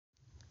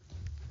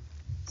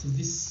So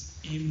this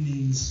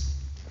evening's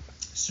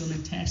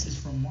sermon text is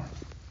from Mark.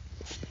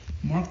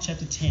 Mark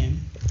chapter 10,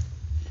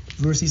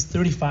 verses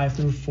 35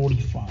 through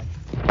 45.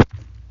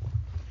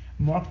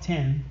 Mark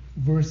 10,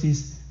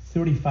 verses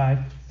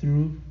 35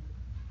 through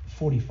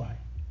 45.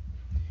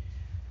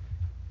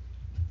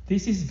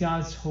 This is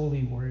God's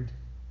holy word.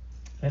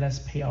 Let us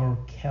pay our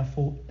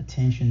careful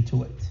attention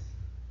to it.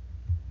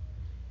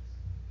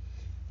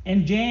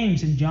 And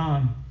James and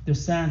John, the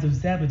sons of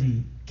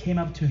Zebedee, came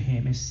up to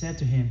him and said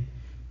to him,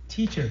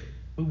 "Teacher,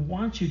 we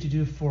want you to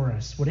do for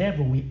us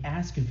whatever we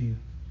ask of you."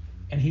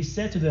 And he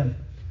said to them,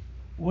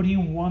 "What do you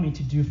want me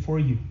to do for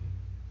you?"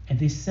 And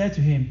they said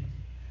to him,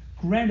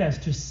 "Grant us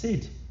to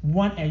sit,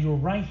 one at your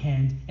right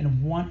hand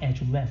and one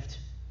at your left,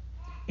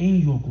 in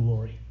your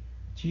glory."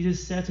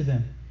 Jesus said to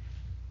them,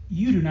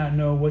 "You do not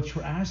know what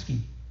you're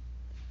asking.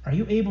 Are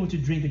you able to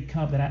drink the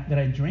cup that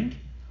I drink,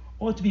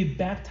 or to be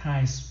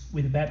baptized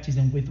with the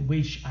baptism with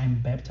which I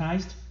am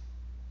baptized?"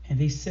 And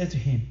they said to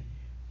him,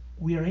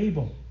 "We are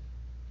able."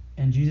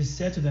 And Jesus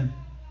said to them,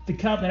 "The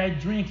cup that I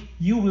drink,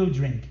 you will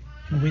drink,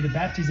 and with the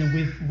baptism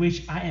with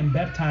which I am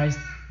baptized,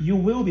 you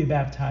will be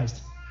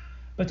baptized.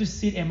 But to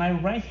sit at my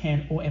right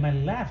hand or at my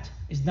left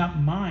is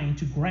not mine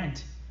to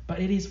grant, but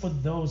it is for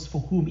those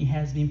for whom it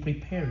has been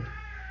prepared."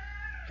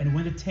 And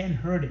when the 10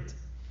 heard it,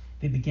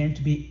 they began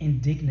to be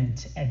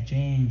indignant at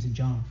James and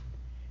John.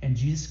 And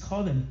Jesus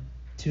called them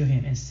to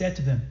him and said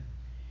to them,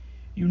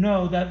 "You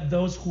know that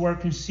those who are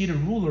considered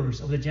rulers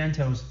of the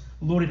Gentiles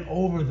lord it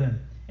over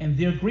them, and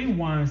their great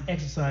ones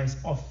exercise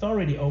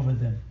authority over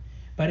them.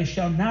 But it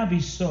shall not be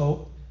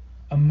so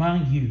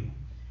among you.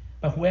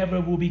 But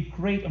whoever will be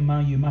great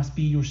among you must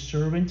be your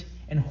servant,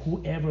 and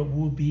whoever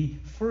will be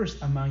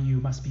first among you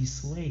must be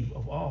slave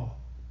of all.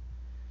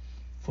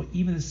 For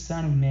even the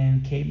Son of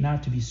Man came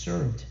not to be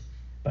served,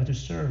 but to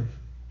serve,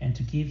 and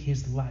to give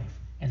his life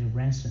as a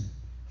ransom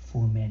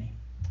for many."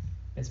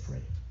 Let's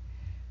pray.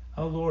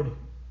 Our Lord,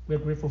 we are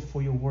grateful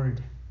for your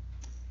word.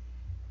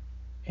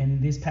 And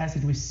in this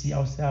passage we see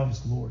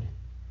ourselves, Lord.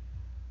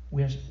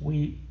 We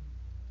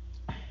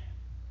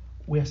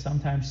are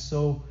sometimes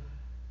so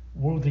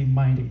worldly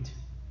minded.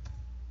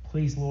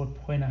 Please, Lord,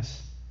 point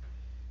us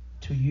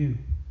to you,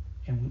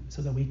 and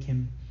so that we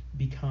can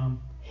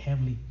become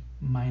heavenly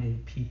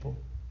minded people.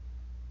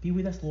 Be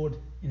with us, Lord.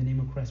 In the name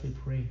of Christ we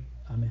pray.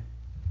 Amen.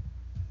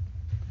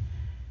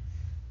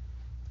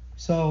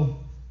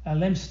 So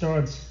let me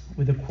start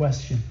with a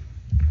question.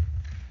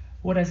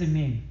 What does it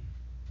mean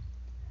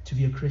to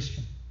be a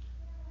Christian?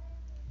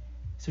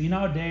 So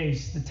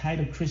nowadays, the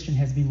title Christian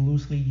has been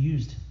loosely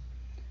used.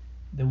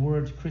 The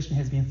word Christian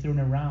has been thrown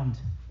around.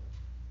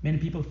 Many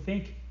people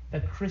think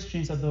that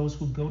Christians are those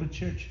who go to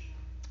church,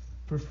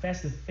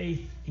 profess the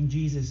faith in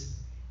Jesus,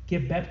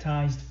 get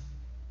baptized,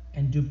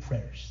 and do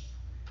prayers.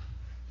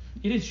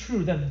 It is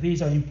true that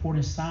these are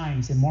important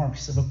signs and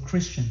marks of a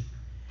Christian,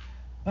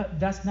 but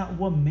that's not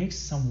what makes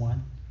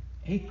someone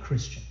a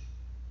Christian.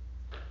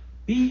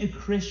 Being a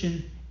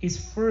Christian is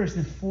first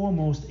and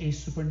foremost a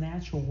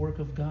supernatural work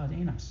of God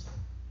in us.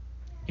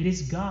 It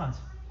is God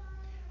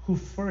who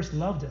first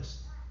loved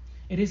us.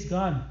 It is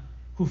God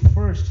who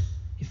first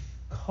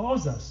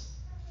calls us.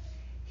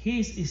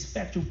 His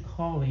effectual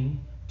calling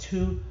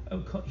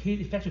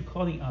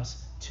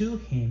us to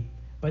Him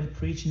by the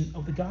preaching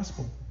of the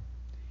gospel,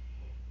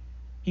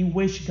 in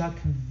which God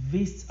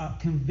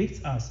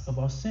convicts us of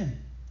our sin,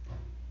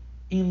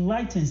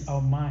 enlightens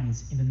our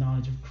minds in the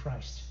knowledge of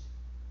Christ,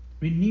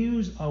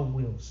 renews our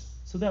wills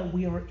so that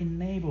we are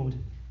enabled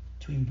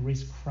to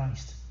embrace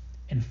Christ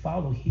and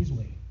follow His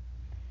way.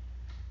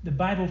 The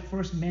Bible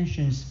first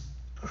mentions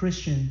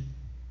Christian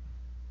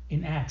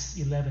in Acts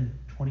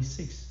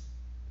 11:26.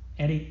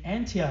 And in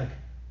Antioch,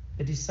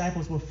 the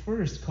disciples were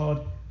first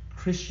called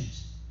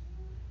Christians.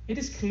 It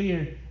is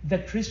clear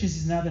that Christians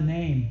is not the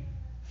name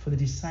for the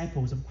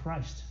disciples of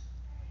Christ.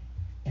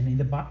 And in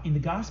the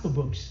gospel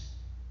books,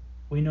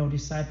 we know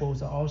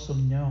disciples are also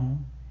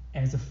known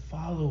as the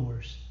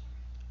followers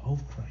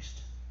of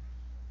Christ.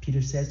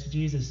 Peter says to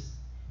Jesus,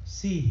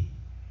 "See,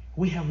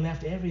 we have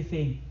left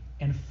everything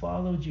and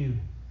followed you."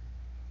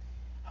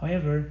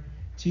 However,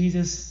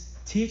 Jesus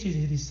teaches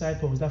his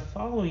disciples that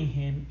following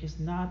him is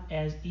not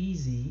as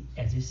easy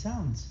as it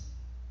sounds.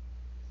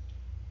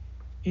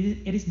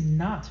 It is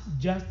not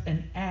just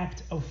an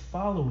act of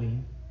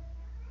following,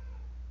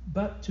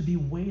 but to be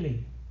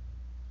willing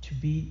to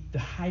be the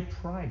high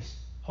price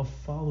of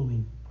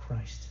following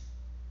Christ.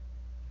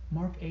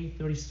 Mark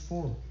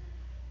 8:34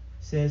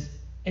 says,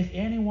 "If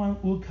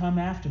anyone will come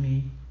after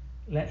me,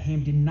 let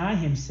him deny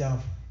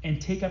himself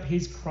and take up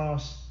his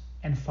cross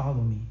and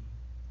follow me."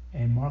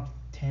 And Mark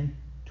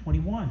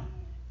 10:21,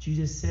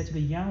 Jesus said to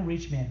the young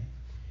rich man,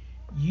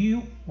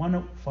 "You want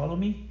to follow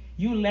me?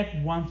 You lack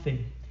one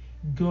thing.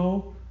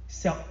 Go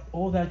sell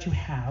all that you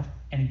have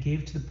and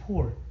give to the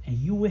poor, and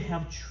you will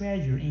have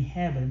treasure in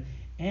heaven,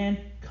 and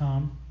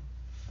come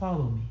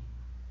follow me."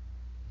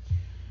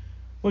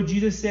 What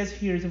Jesus says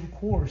here is, of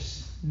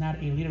course,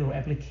 not a literal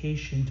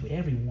application to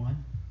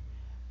everyone,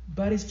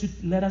 but is to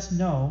let us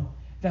know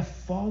that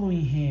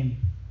following him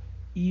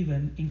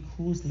even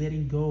includes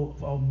letting go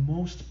of our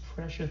most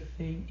precious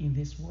thing in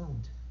this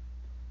world.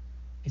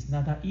 It's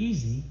not that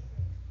easy.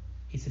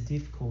 It's a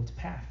difficult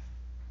path.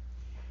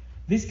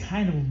 This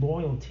kind of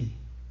loyalty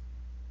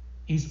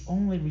is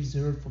only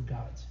reserved for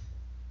God.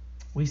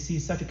 We see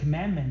such a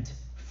commandment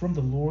from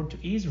the Lord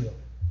to Israel.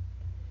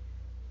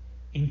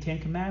 In Ten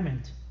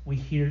Commandments, we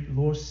hear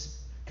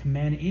Lord's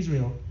command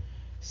Israel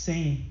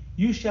saying,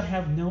 "You shall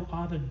have no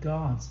other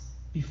gods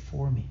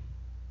before me."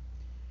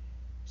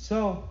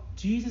 So,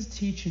 Jesus'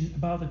 teaching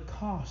about the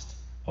cost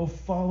of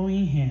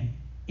following him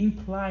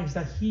implies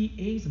that he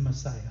is the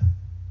Messiah.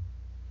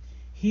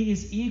 He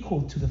is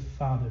equal to the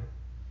Father.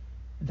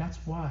 And that's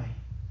why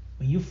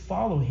when you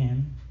follow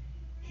him,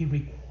 he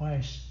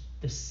requires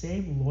the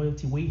same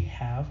loyalty we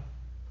have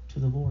to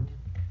the Lord.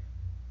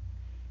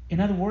 In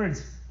other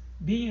words,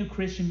 being a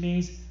Christian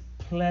means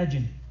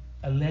pledging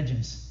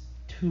allegiance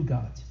to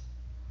God,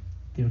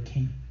 their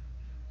King.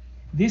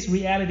 This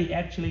reality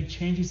actually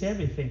changes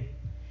everything,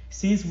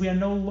 since we are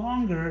no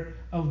longer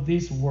of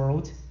this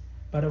world,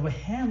 but of a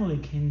heavenly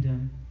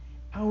kingdom.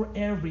 Our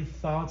every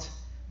thought,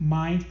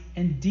 mind,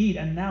 and deed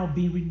are now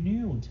being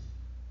renewed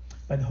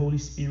by the Holy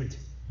Spirit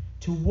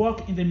to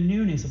walk in the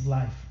newness of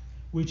life,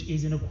 which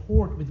is in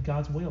accord with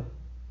God's will,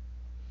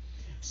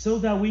 so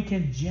that we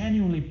can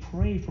genuinely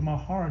pray from our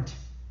heart,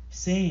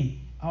 saying,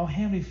 "Our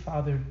Heavenly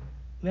Father,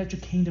 let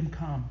your kingdom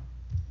come,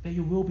 that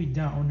your will be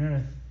done on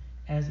earth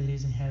as it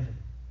is in heaven."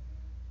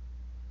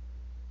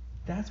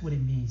 That's what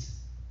it means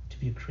to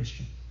be a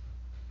Christian.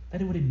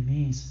 That is what it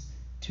means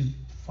to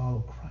follow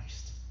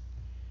Christ.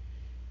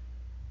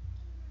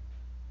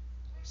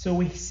 So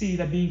we see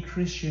that being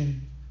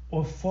Christian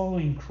or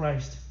following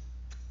Christ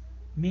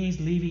means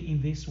living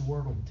in this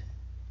world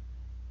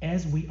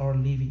as we are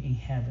living in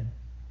heaven.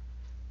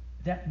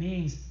 That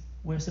means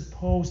we're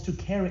supposed to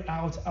carry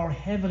out our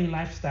heavenly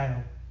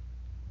lifestyle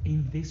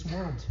in this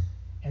world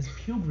as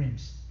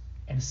pilgrims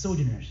and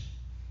sojourners.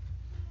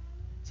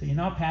 So in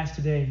our past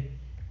today,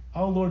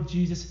 our Lord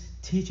Jesus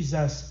teaches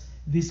us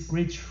this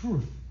great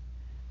truth.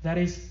 That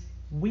is,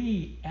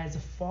 we as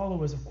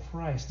followers of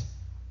Christ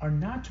are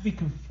not to be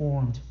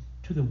conformed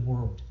to the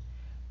world,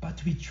 but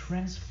to be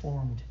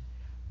transformed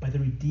by the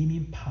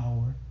redeeming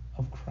power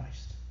of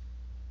Christ.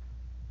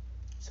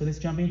 So let's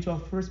jump into our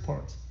first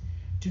part.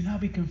 Do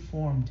not be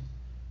conformed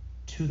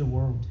to the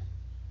world.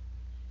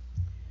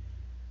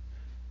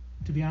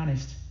 To be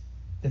honest,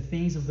 the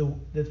things of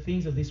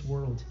this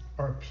world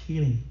are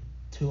appealing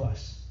to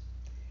us.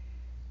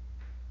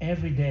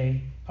 Every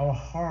day, our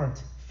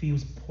heart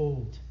feels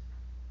pulled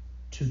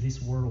to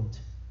this world.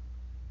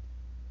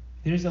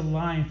 There is a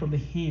line from the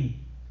hymn,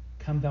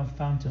 "Come Thou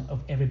Fountain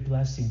of Every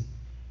Blessing,"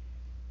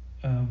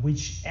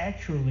 which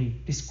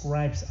actually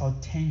describes our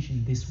tension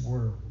in this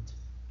world.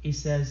 It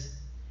says,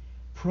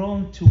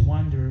 "Prone to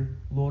wander,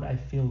 Lord, I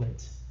feel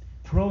it.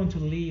 Prone to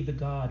leave the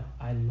God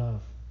I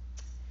love."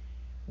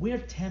 We are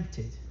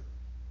tempted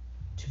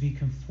to be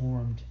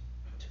conformed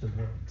to the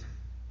world.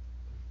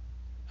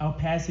 Our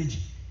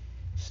passage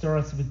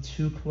starts with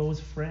two close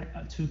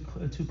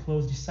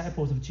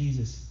disciples of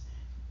Jesus,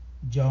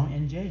 John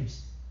and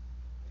James.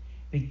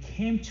 They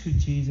came to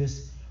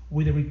Jesus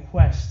with a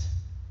request.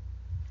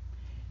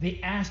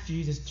 They asked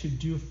Jesus to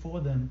do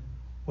for them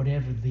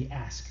whatever they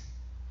ask.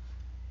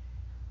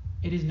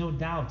 It is no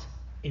doubt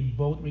a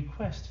bold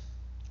request.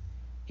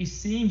 It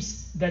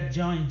seems that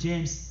John and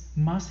James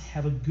must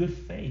have a good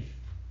faith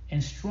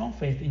and strong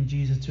faith in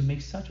Jesus to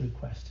make such a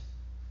request.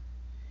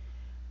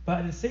 But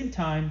at the same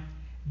time,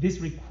 this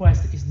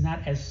request is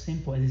not as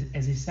simple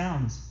as it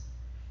sounds.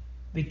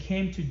 They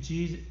came to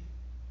Jesus.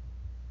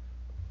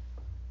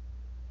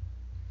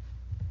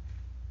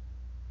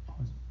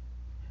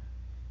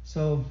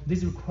 So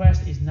this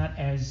request is not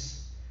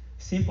as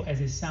simple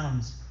as it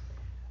sounds.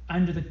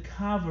 Under the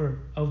cover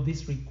of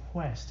this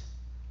request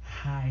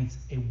hides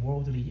a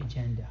worldly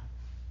agenda,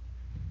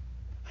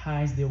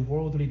 hides their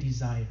worldly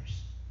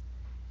desires.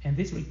 And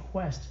this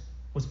request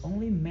was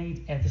only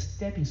made as a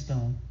stepping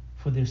stone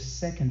for their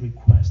second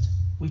request,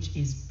 which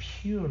is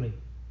purely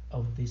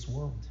of this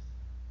world.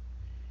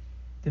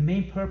 The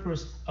main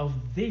purpose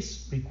of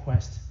this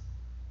request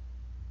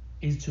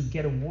is to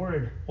get a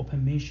word or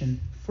permission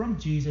from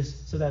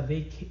Jesus so that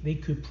they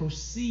could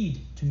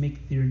proceed to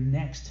make their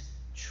next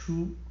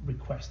true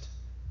request.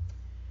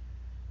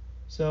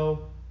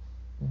 So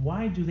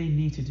why do they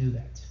need to do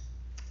that?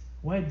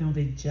 Why don't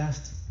they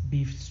just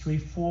be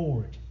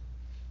straightforward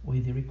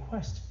with their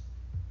request?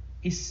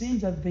 It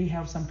seems that they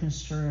have some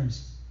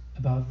concerns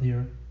about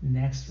their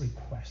next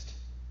request.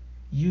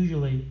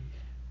 Usually,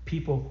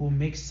 people who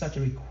make such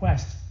a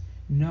request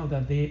know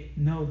that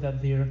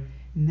their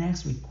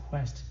next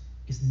request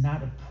is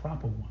not a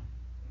proper one.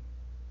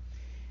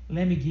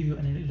 Let me give you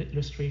an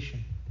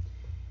illustration.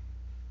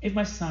 If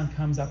my son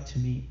comes up to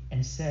me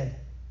and said,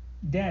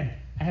 "Dad,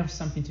 I have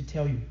something to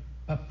tell you,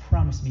 but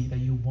promise me that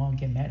you won't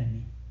get mad at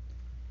me."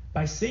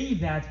 By saying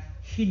that,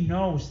 he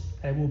knows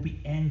that I will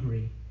be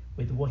angry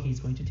with what he's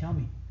going to tell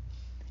me.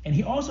 And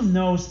he also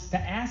knows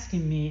that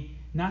asking me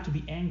not to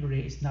be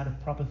angry is not a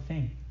proper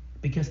thing,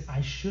 because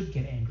I should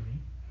get angry.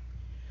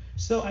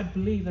 So I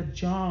believe that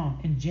John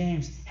and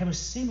James have a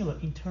similar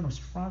internal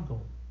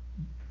struggle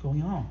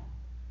going on.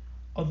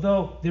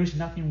 Although there is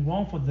nothing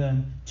wrong for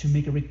them to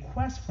make a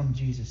request from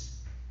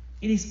Jesus,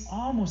 it is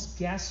almost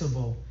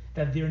guessable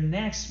that their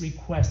next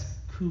request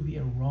could be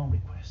a wrong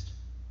request.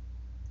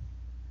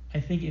 I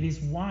think it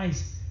is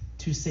wise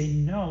to say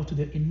no to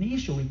their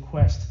initial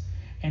request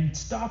and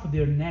stop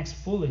their next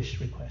foolish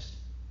request.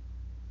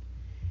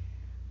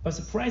 But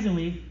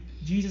surprisingly,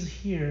 Jesus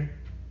here,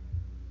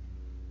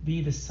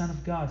 being the Son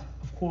of God,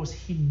 of course,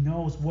 he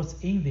knows what's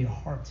in their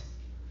heart,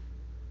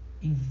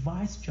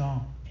 invites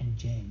John and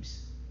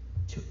James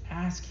to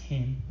ask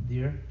him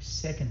their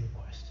second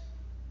request.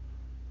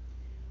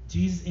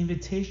 Jesus'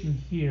 invitation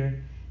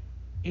here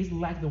is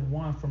like the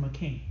one from a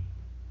king.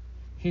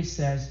 He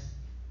says,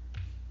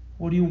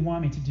 "What do you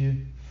want me to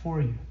do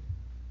for you?"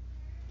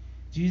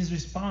 Jesus'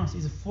 response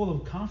is full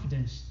of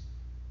confidence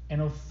and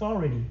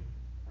authority,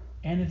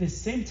 and at the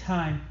same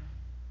time,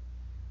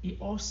 it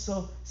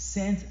also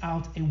sends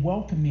out a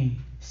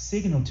welcoming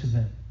signal to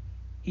them.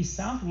 It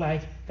sounds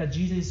like that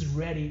Jesus is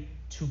ready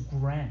to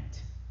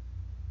grant.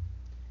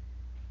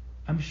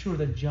 I'm sure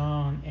that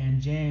John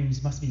and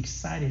James must be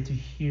excited to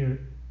hear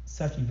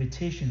such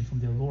invitation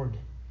from their Lord.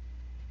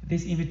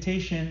 This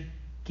invitation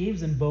gives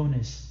them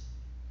boldness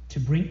to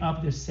bring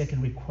up their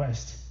second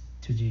request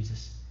to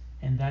Jesus,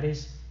 and that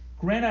is,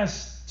 grant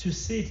us to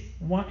sit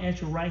one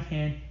at your right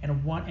hand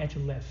and one at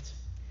your left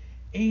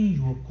in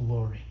your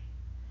glory.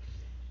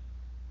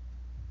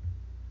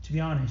 To be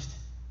honest,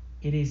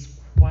 it is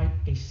quite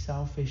a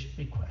selfish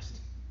request,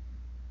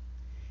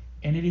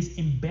 and it is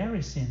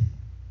embarrassing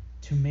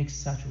to make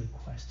such a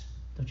request.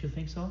 Don't you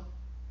think so?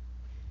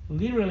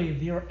 Literally,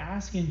 they are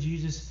asking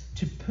Jesus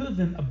to put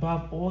them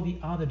above all the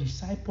other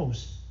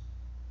disciples.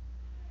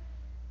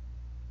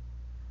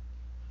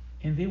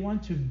 And they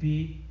want to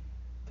be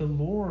the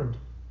Lord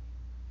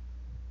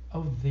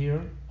of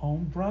their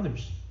own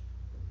brothers.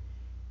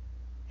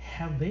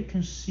 Have they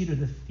considered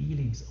the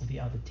feelings of the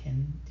other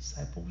 10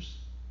 disciples?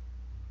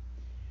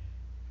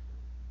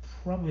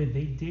 Probably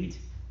they did,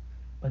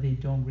 but they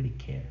don't really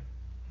care.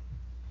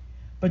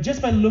 But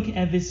just by looking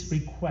at this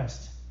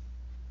request,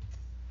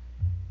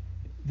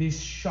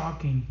 this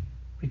shocking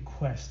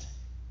request,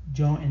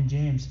 John and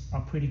James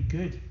are pretty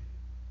good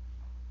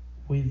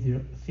with their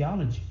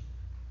theology.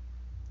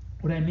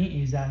 What I mean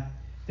is that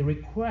the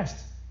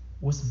request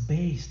was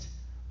based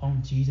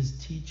on Jesus'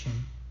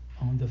 teaching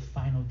on the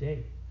final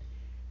day.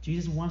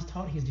 Jesus once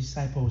taught his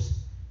disciples,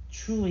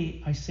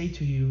 "Truly I say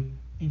to you,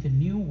 in the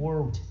new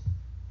world,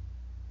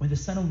 when the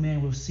Son of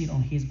Man will sit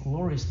on his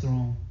glorious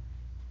throne,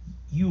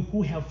 you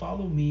who have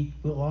followed me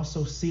will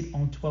also sit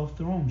on 12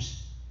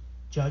 thrones,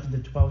 judging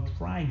the 12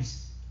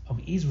 tribes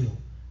of Israel."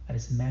 That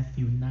is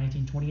Matthew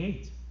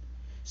 19:28.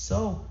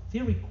 So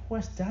their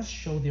request does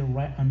show their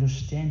right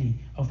understanding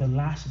of the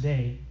last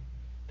day,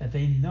 that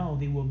they know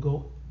they will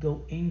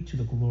go into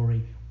the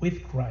glory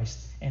with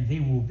Christ, and they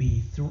will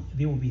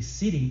be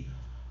sitting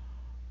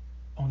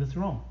on the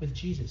throne with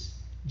Jesus,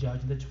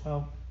 judging the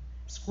 12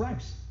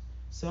 scribes.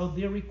 So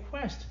their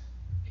request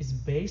is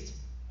based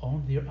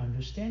on their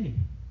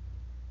understanding.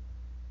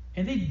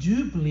 And they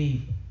do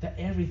believe that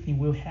everything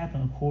will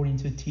happen according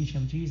to the teaching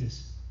of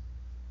Jesus.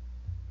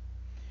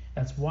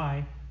 That's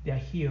why they are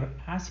here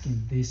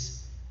asking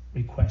this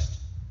request.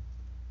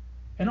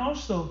 And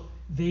also,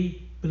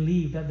 they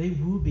believe that they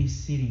will be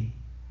sitting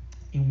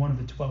in one of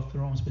the 12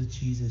 thrones with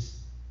Jesus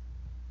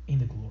in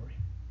the glory.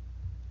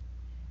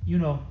 You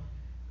know,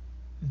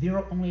 there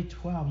are only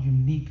 12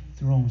 unique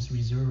thrones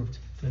reserved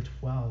for the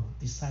 12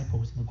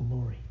 disciples in the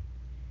glory.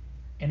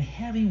 And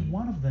having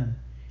one of them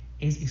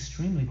is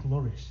extremely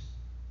glorious.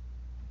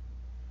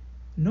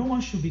 No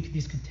one should be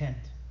discontent.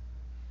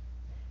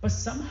 But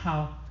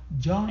somehow,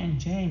 John and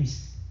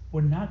James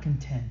were not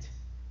content.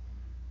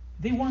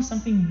 They want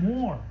something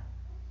more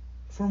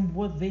from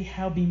what they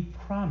have been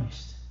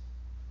promised.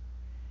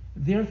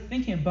 They're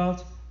thinking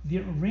about the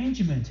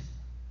arrangement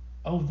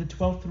of the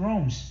 12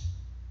 thrones.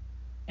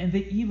 And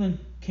they even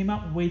came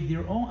up with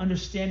their own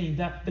understanding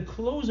that the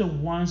closer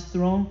one's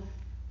throne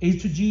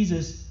is to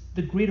Jesus,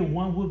 the greater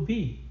one will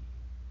be.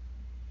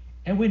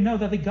 And we know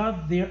that they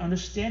got their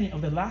understanding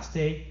of the last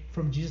day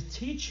from Jesus'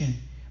 teaching.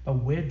 But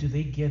where do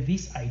they get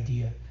this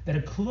idea that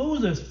the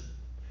closer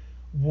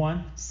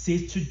one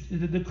sits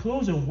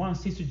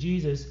to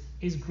Jesus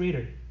is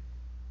greater?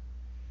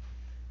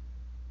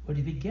 Where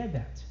did they get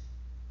that?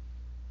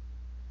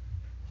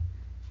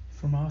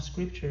 From our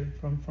scripture,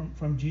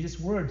 from Jesus'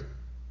 word.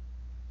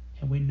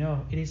 And we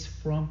know it is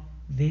from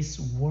this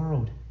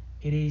world.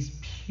 It is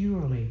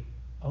purely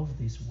of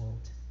this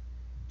world.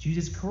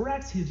 Jesus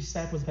corrects his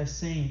disciples by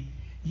saying,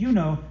 "You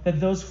know that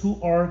those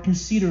who are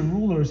considered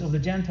rulers of the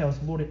Gentiles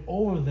lord it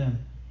over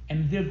them,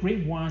 and their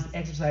great ones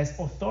exercise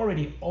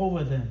authority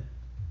over them."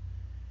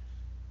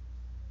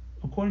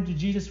 According to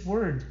Jesus'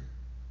 word,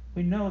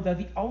 we know that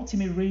the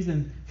ultimate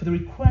reason for the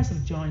request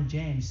of John and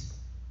James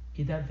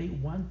is that they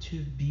want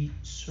to be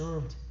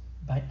served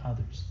by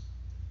others.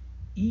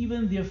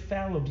 Even their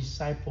fellow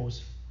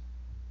disciples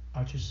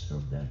are to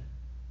serve them,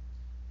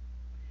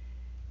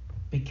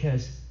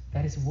 because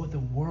That is what the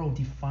world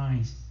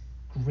defines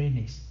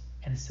greatness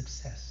and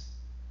success.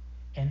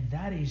 And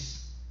that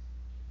is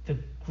the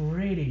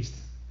greatest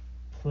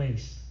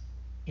place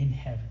in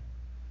heaven,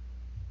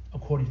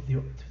 according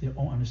to their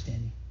own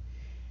understanding.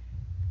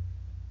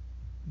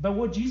 But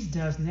what Jesus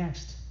does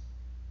next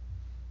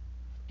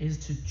is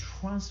to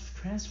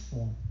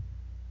transform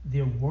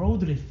their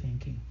worldly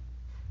thinking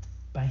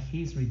by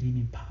his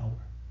redeeming power.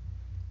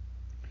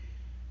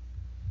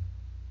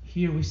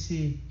 Here we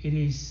see it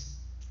is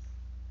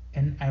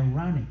an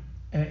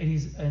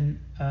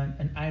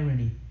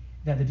irony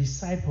that the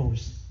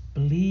disciples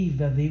believe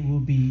that they will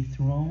be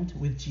throned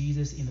with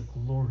Jesus in the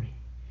glory,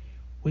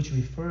 which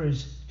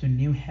refers to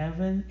new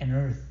heaven and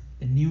earth,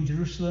 the new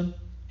Jerusalem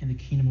and the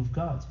kingdom of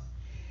God.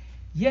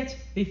 Yet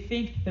they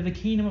think that the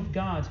kingdom of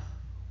God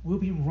will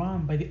be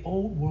run by the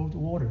old world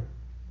order.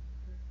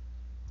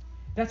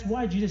 That's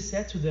why Jesus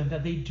said to them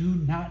that they do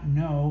not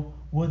know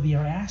what they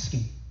are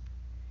asking.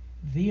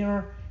 They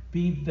are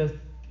being the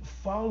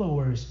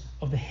followers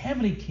of the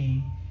heavenly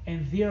King,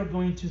 and they are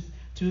going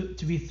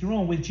to be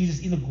thrown with Jesus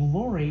in the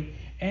glory,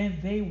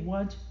 and they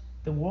want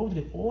the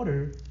worldly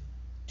order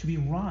to be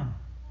run.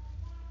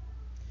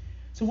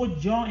 So what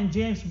John and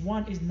James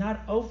want is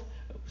not of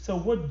So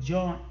what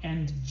John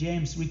and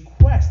James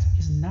request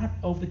is not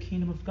of the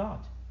kingdom of God,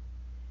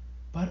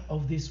 but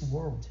of this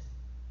world.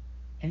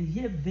 And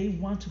yet they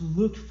want to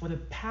look for the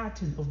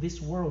pattern of this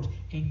world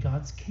in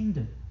God's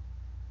kingdom,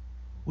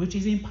 which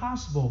is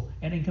impossible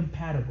and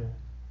incompatible.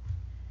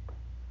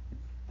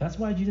 That's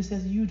why Jesus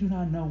says, you do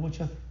not know what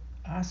you're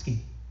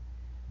asking.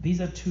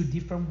 These are two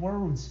different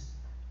worlds,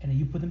 and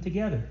you put them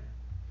together.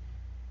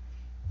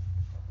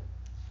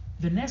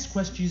 The next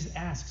question Jesus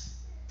asks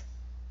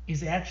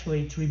is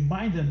actually to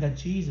remind them that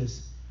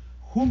Jesus,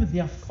 whom they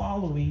are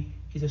following,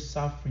 is a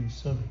suffering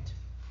servant.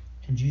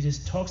 And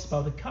Jesus talks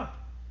about the cup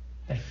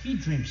that he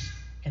drinks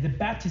and the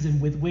baptism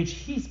with which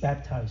he's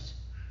baptized.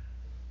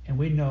 And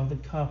we know the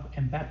cup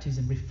and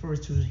baptism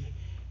refers to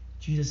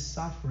Jesus'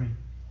 suffering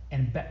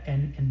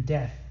and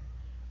death,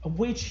 of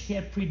which he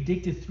had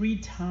predicted 3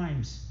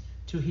 times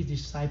to his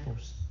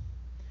disciples.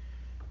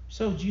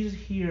 So Jesus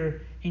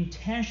here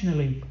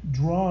intentionally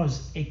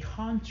draws a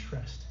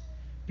contrast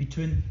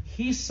between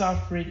his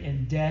suffering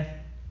and death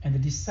and the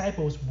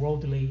disciples'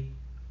 worldly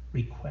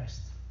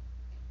request,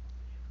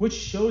 which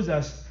shows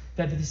us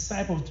that the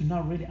disciples do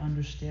not really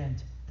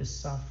understand the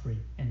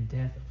suffering and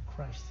death of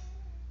Christ.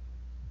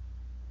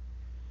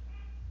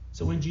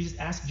 So when Jesus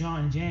asked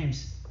John and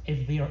James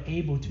if they are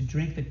able to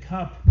drink the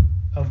cup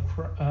of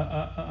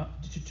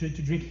to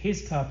drink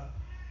his cup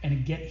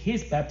and get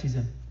his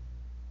baptism,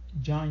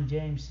 John and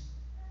James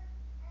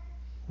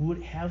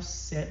would have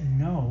said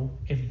no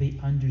if they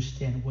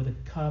understand what the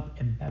cup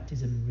and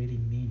baptism really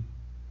mean.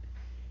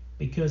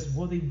 Because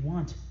what they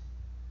want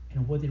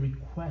and what they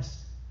request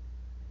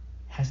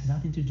has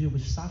nothing to do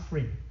with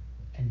suffering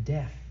and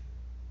death.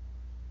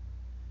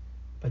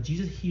 But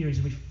Jesus here is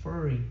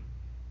referring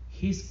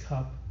his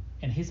cup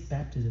and his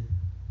baptism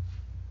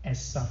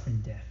as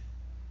suffering death.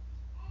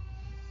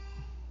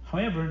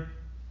 However,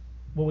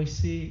 what we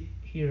see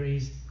here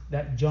is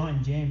that John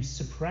and James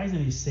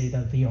surprisingly say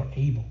that they are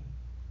able.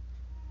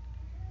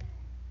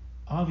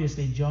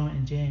 Obviously, John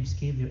and James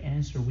gave their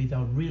answer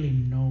without really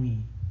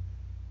knowing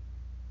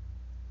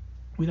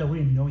the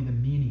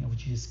meaning of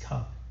Jesus'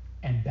 cup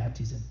and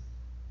baptism.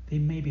 They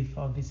maybe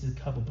thought this is a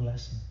cup of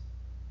blessing.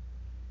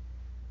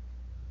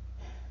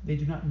 They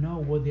do not know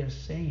what they are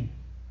saying.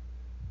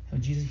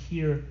 And Jesus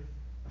here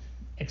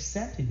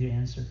accepted their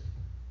answer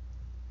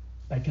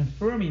by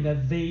confirming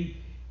that they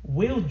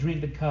will drink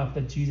the cup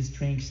that Jesus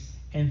drinks,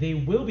 and they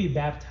will be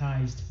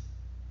baptized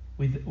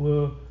with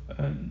the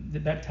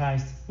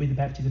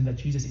baptism that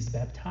Jesus is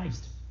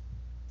baptized.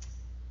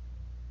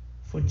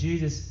 For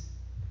Jesus,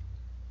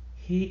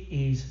 he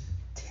is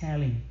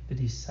telling the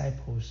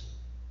disciples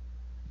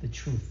the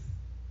truth,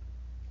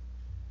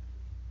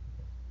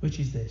 which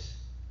is this.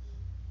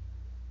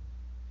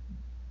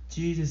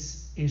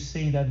 Jesus is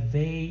saying that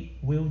they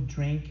will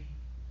drink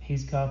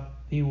his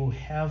cup, they will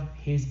have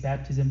his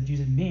baptism.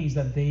 Jesus means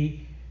that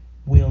they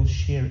will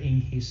share in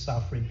his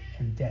suffering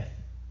and death.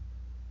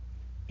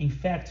 In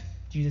fact,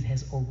 Jesus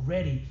has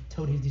already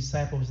told his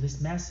disciples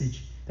this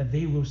message, that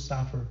they will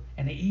suffer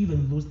and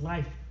even lose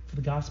life for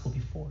the gospel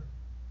before.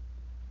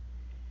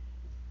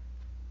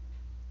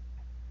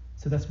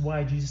 So that's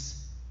why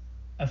Jesus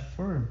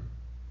affirmed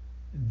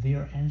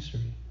their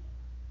answering.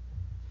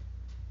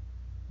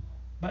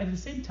 But at the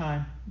same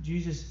time,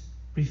 Jesus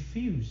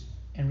refused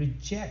and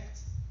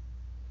rejected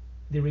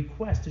the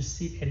request to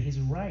sit at his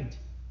right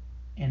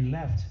and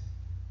left.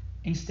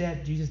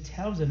 Instead, Jesus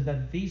tells them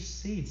that these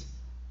seats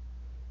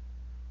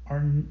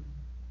are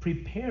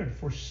prepared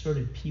for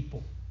certain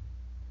people,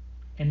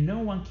 and no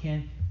one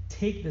can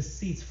take the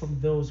seats from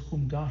those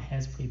whom God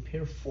has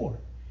prepared for.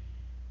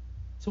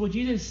 So what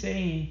Jesus is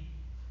saying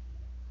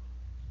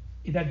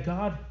is that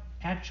God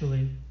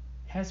actually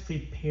has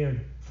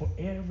prepared for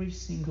every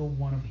single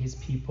one of his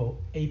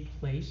people a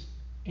place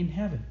in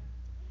heaven.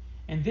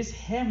 And this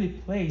heavenly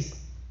place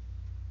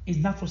is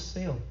not for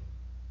sale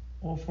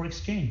or for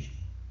exchange.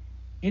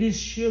 It is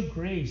sheer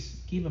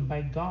grace given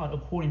by God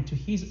according to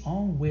his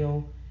own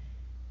will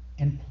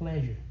and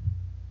pleasure.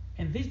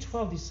 And these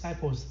 12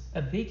 disciples,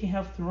 that they can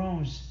have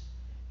thrones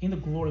in the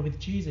glory with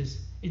Jesus,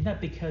 is not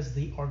because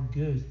they are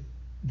good,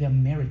 they are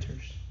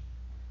meritors.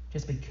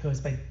 Just because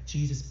by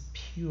Jesus'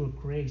 pure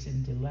grace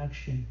and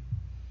election.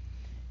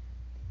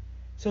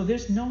 So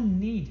there's no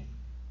need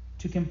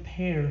to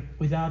compare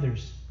with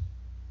others,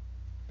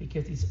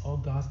 because it's all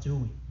God's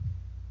doing.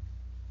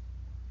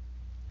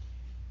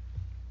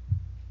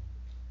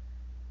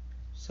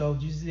 So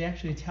Jesus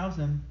actually tells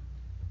them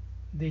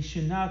they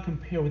should not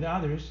compare with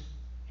others,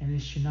 and they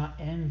should not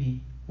envy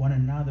one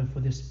another for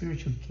their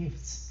spiritual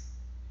gifts.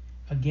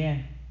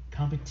 Again,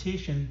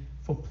 competition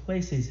for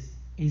places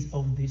is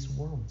of this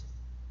world.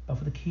 But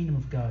for the kingdom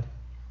of God,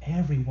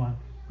 everyone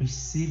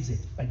receives it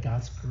by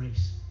God's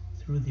grace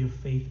through their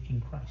faith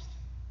in Christ.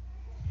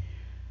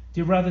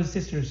 Dear brothers and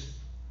sisters,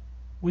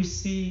 we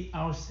see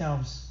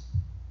ourselves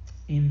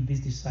in these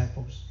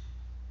disciples.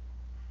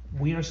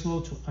 We are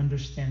slow to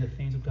understand the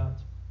things of God.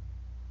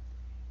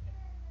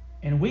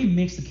 And we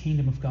mix the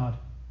kingdom of God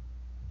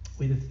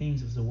with the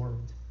things of the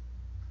world.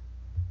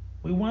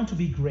 We want to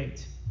be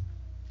great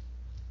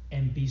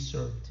and be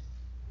served.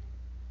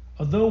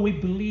 Although we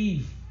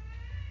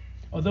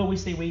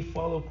say we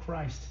follow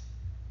Christ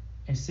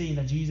and saying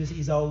that Jesus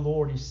is our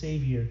Lord and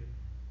Savior,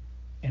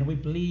 and we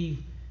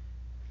believe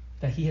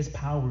that he has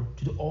power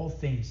to do all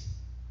things,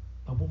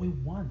 but what we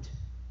want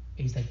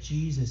is that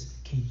Jesus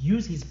can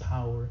use his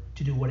power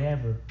to do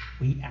whatever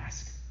we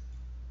ask.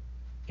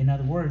 In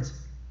other words,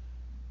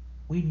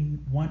 we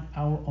want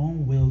our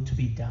own will to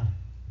be done,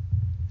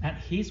 not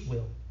his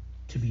will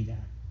to be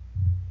done.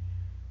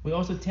 We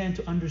also tend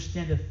to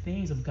understand the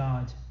things of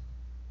God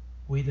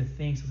with the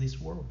things of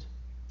this world,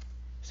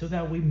 so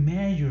that we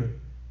measure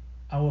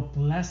our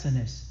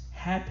blessedness,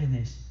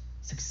 happiness,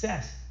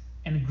 success,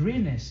 and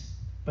greatness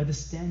by the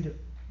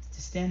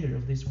standard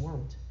of this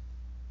world.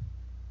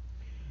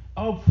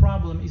 Our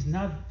problem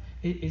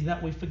is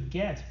that we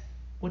forget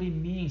what it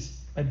means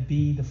by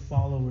being the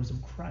followers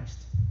of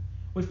Christ.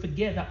 We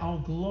forget that our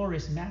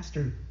glorious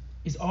Master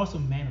is also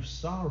a man of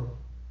sorrow,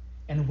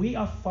 and we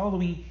are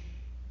following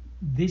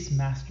this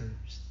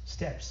Master's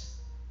steps.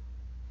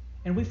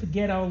 And we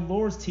forget our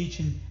Lord's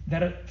teaching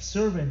that a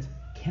servant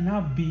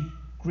cannot be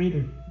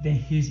greater than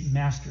his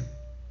master.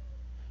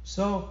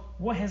 So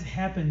what has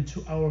happened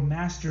to our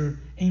Master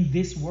in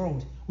this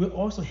world will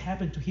also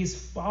happen to his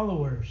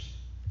followers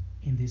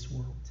in this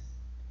world.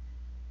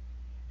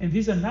 And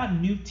these are not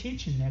new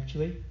teaching,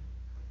 actually,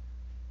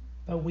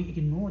 but we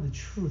ignore the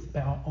truth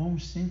by our own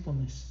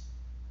sinfulness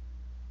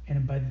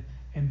and by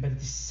the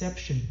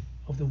deception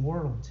of the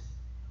world.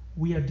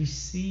 We are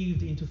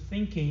deceived into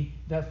thinking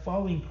that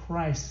following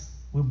Christ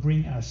will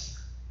bring us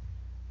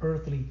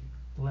earthly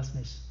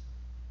blessedness,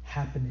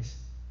 happiness,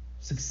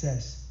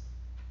 success,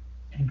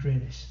 and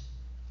greatness.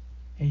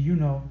 And you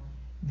know,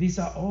 these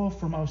are all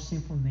from our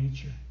sinful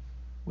nature,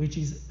 which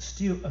is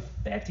still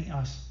affecting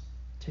us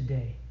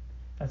today.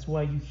 That's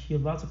why you hear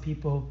lots of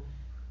people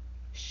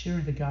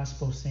sharing the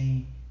gospel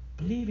saying,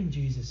 believe in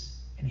Jesus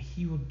and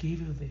he will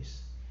give you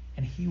this,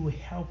 and he will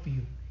help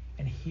you,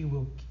 and he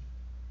will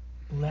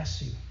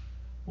bless you.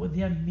 What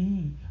they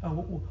mean,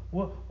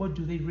 what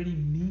do they really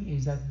mean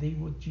is that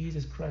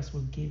Jesus Christ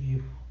will give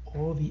you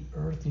all the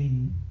earthly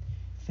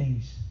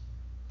things,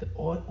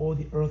 all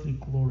the earthly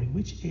glory,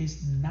 which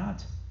is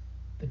not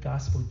the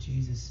gospel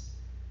Jesus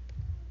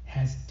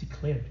has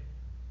declared.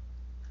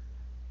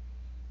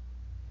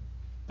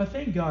 But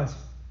thank God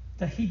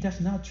that he does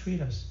not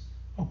treat us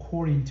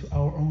according to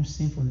our own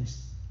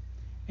sinfulness.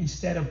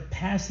 Instead of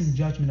passing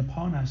judgment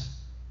upon us,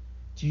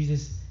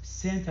 Jesus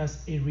sent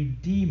us a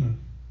Redeemer,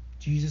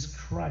 Jesus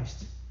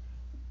Christ,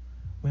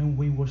 when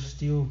we were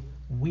still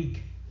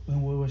weak,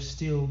 when we were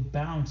still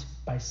bound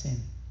by sin.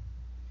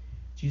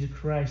 Jesus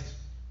Christ,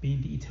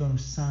 being the eternal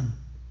Son,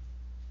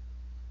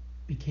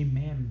 became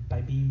man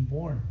by being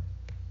born.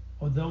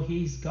 Although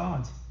he is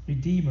God,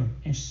 Redeemer,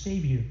 and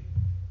Savior,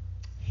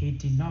 he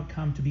did not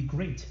come to be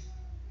great,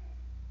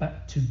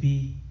 but to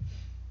be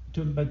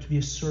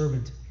a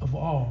servant of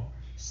all,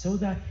 so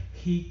that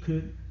he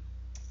could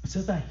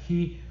serve the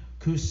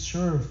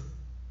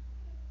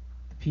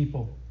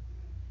people.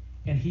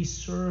 And he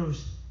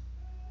serves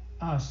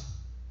us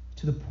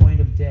to the point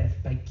of death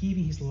by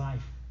giving his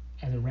life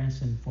as a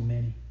ransom for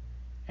many.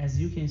 As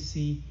you can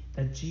see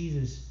that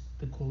Jesus,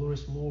 the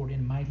glorious Lord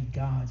and mighty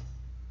God,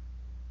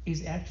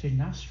 is actually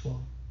not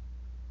strong,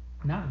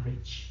 not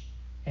rich,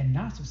 and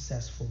not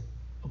successful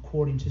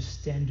according to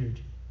standard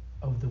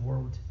of the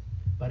world,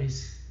 but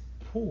is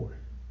poor,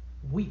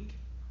 weak,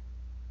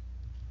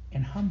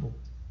 and humbled.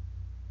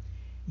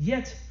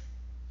 Yet,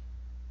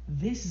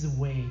 this is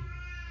the way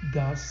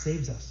God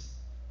saves us.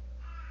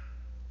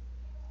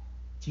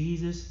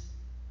 Jesus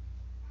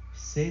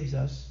saves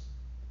us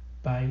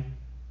by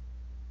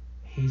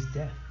his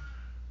death.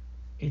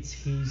 It's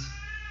his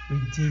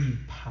redeeming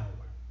power.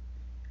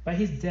 By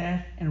his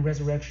death and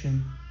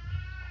resurrection,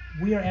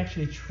 we are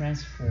actually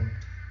transformed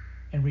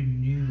and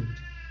renewed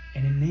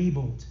and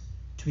enabled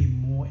to be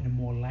more and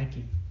more like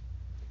him.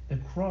 The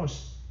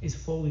cross is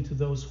fully to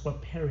those who are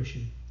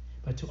perishing,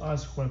 but to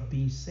us who are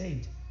being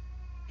saved,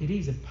 it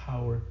is the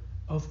power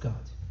of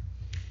God.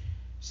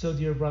 So,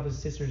 dear brothers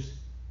and sisters,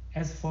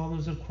 as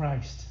followers of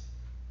Christ,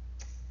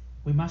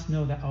 we must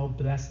know that our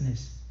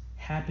blessedness,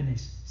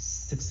 happiness,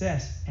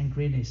 success, and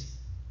greatness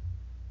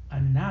are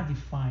not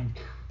defined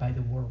by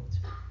the world,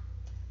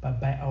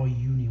 but by our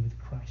union with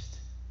Christ.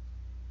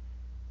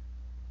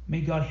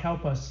 May God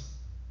help us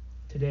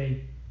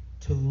today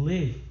to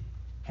live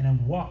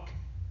and walk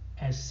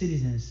as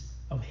citizens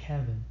of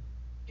heaven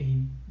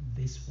in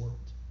this world.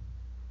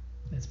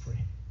 Let's pray.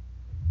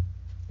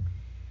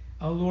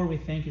 Our Lord, we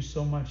thank you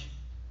so much.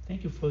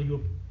 Thank you for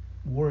your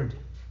word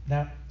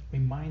that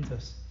reminds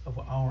us of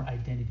our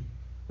identity,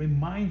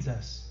 reminds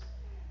us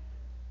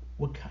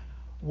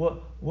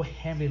what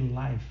heavenly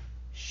life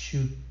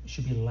should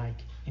be like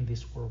in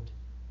this world.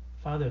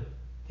 Father,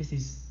 this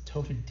is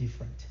totally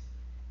different,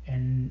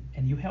 and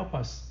you help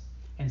us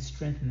and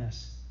strengthen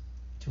us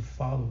to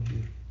follow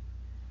you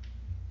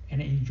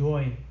and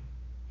enjoying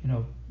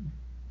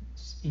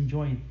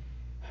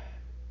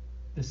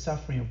the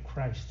suffering of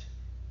Christ.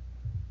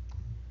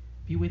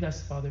 Be with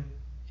us, Father,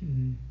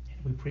 and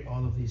we pray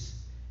all of this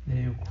in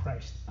the name of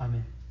Christ.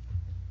 Amen.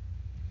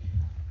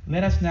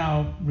 Let us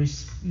now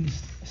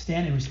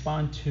stand and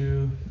respond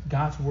to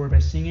God's word by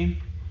singing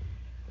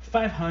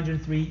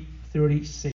 503:36.